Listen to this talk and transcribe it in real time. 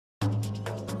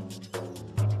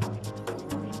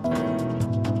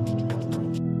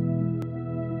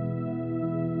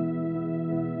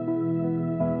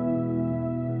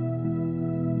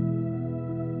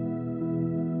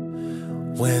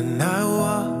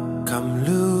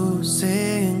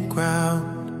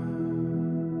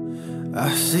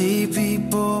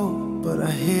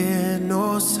hear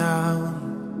no sound.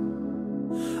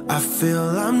 I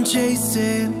feel I'm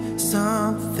chasing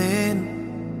something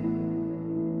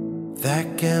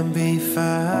that can be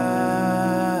found.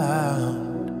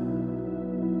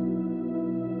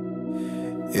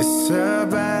 It's a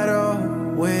battle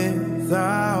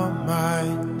without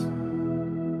mind.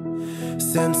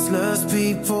 Senseless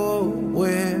people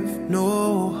with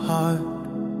no heart.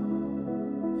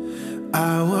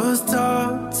 I was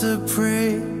taught to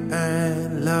pray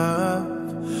and love,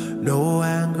 no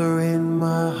anger in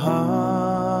my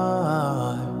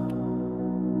heart.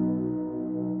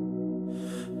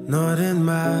 Not in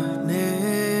my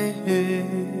name.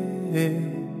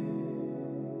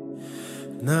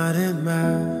 Not in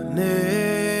my name.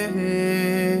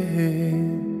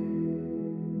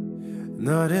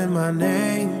 Not in my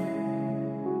name.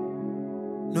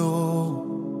 No.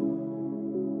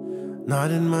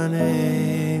 Not in my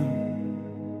name.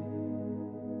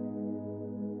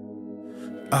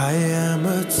 I am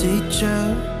a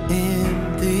teacher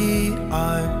in the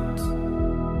arts.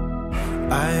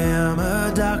 I am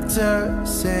a doctor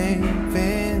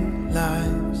saving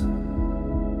lives.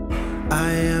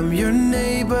 I am your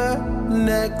neighbor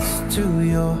next to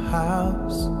your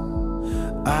house.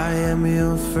 I am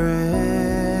your friend.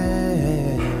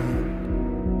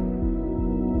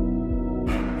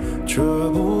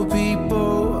 Trouble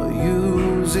people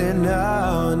using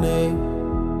our name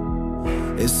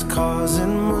is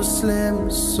causing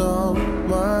Muslims so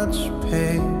much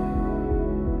pain.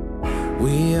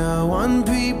 We are one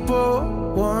people,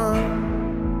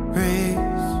 one race.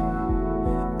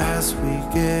 As we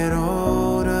get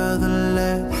older, the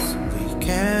less we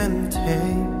can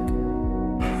take.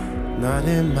 Not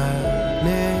in my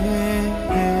name.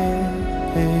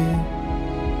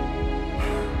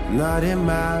 Not in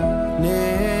my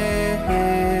name.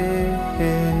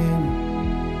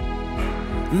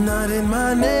 Not in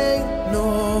my name, no.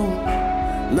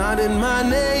 Not in my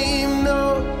name,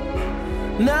 no.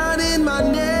 Not in my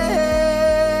name.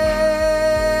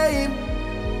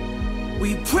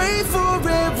 We pray for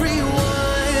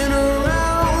everyone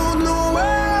around the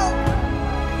world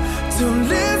to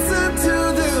listen to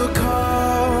the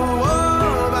call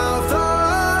of our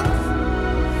thoughts,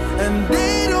 and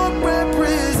they don't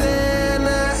represent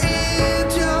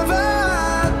each of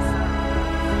us,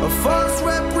 a false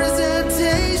representation.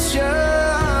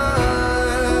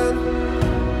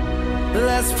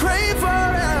 Let's pray for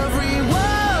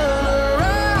everyone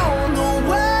around the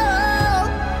world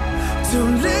to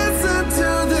listen to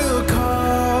the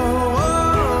call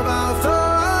of our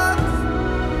thoughts,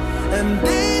 and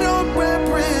they don't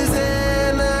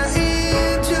represent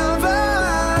each of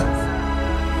us,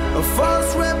 a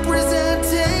false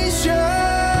representation.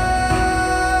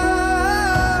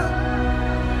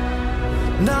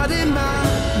 Not in my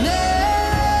name.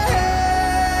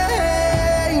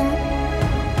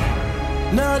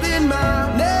 Not in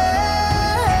my name.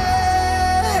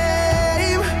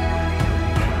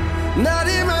 Not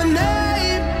in my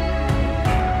name.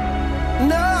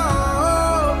 No.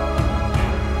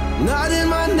 Not in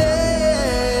my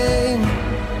name.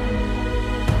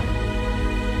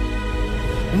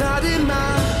 Not in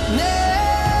my name.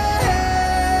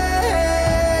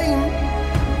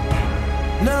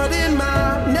 Not in my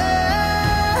name.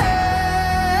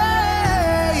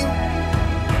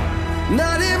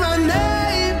 Not in my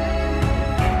name.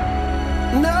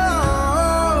 No.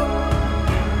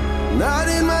 Not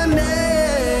in my name.